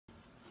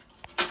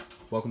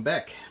Welcome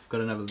back. I've got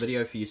another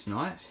video for you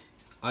tonight.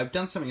 I've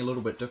done something a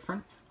little bit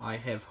different. I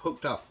have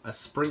hooked up a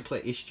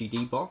sprinkler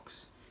SGD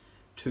box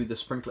to the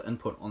sprinkler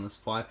input on this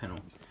fire panel.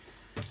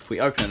 If we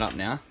open it up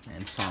now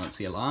and silence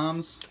the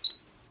alarms,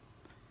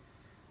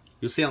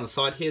 you'll see on the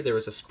side here there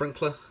is a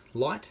sprinkler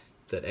light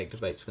that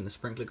activates when the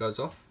sprinkler goes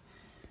off.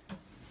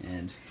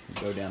 And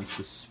we'll go down to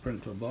the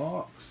sprinkler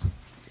box.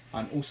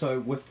 I'm also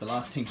with the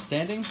last team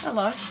standing.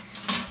 Hello.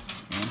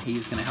 And he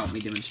is going to help me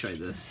demonstrate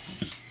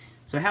this.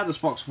 So how this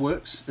box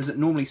works is it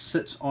normally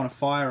sits on a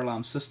fire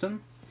alarm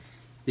system.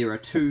 There are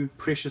two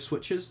pressure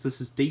switches.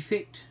 This is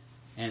defect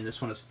and this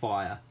one is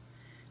fire.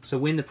 So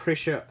when the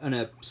pressure in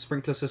a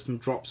sprinkler system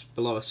drops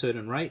below a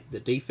certain rate, the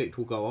defect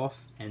will go off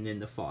and then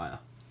the fire.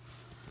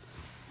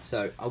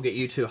 So I'll get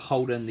you to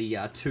hold in the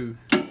two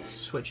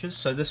switches.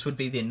 So this would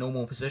be their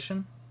normal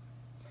position.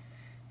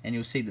 And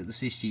you'll see that this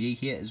SGD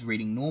here is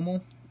reading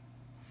normal.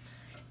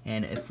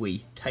 And if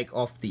we take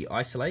off the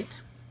isolate,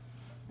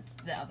 it's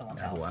the other one.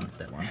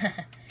 That one.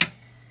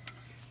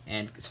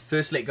 And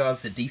first let go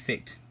of the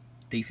defect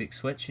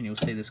switch, and you'll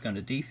see this going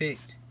to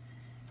defect.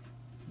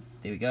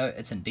 There we go,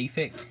 it's in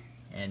defect.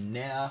 And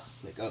now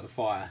let go of the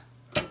fire,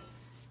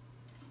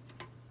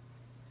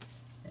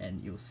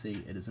 and you'll see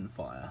it is in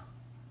fire.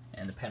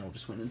 And the panel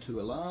just went into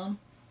alarm.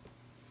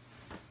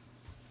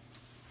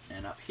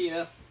 And up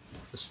here,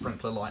 the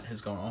sprinkler light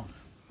has gone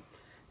off,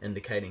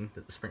 indicating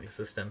that the sprinkler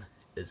system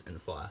is in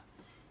fire.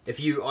 If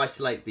you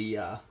isolate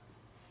the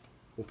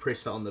or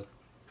press it on the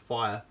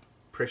fire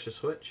pressure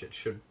switch, it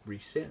should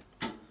reset.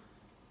 You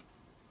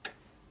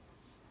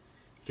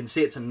can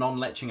see it's a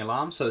non-latching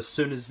alarm, so as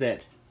soon as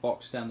that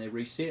box down there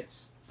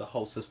resets, the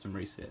whole system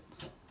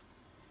resets.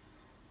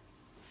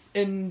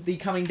 In the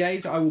coming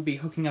days, I will be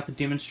hooking up a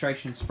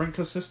demonstration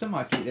sprinkler system.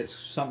 I think that's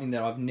something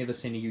that I've never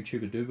seen a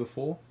YouTuber do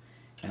before,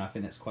 and I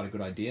think that's quite a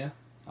good idea.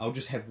 I'll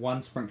just have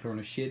one sprinkler in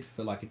a shed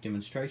for like a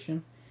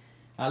demonstration.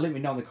 Let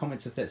me know in the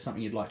comments if that's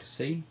something you'd like to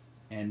see,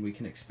 and we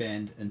can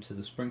expand into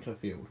the sprinkler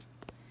field.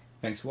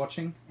 Thanks for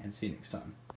watching, and see you next time.